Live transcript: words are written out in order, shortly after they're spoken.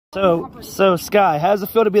So Sky, how does it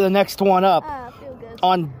feel to be the next one up Feel good.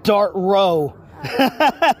 on Dart Row?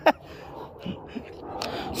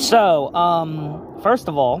 So, first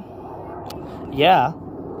of all, yeah.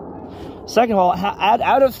 Second of all,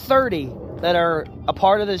 out of 30 that are a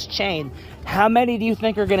part of this chain, how many do you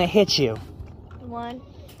think are going to hit you? One.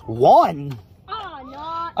 One?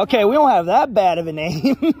 Oh, no. Okay, we don't have that bad of an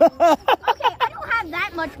aim. Okay, I don't have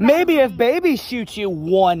that much. Maybe if baby shoots you,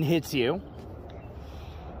 one hits you.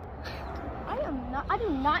 I do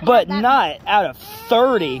not. But not out of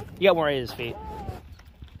 30. You got more at his feet.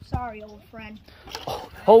 Sorry, old friend.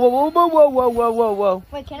 Oh, whoa, whoa, whoa, whoa, whoa, whoa, whoa.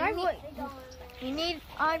 Wait, can I look? You need.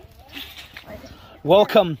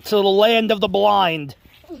 Welcome to the land of the blind.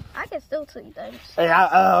 I can still see things. Hey,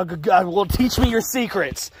 God, well, teach me your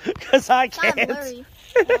secrets, because I can't. It's kind of blurry.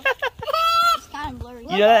 It's kind of blurry. You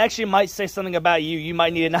know, that actually might say something about you. You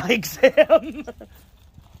might need an eye exam.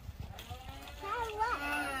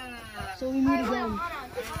 So we meet again.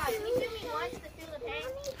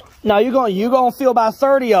 No, you're gonna feel about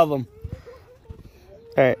 30 of them.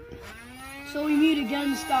 All right. So we meet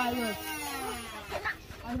again, Skylar.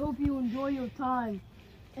 I hope you enjoy your time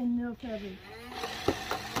in Nerf heaven.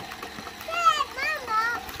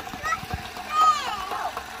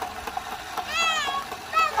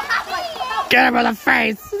 Get him in the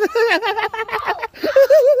face.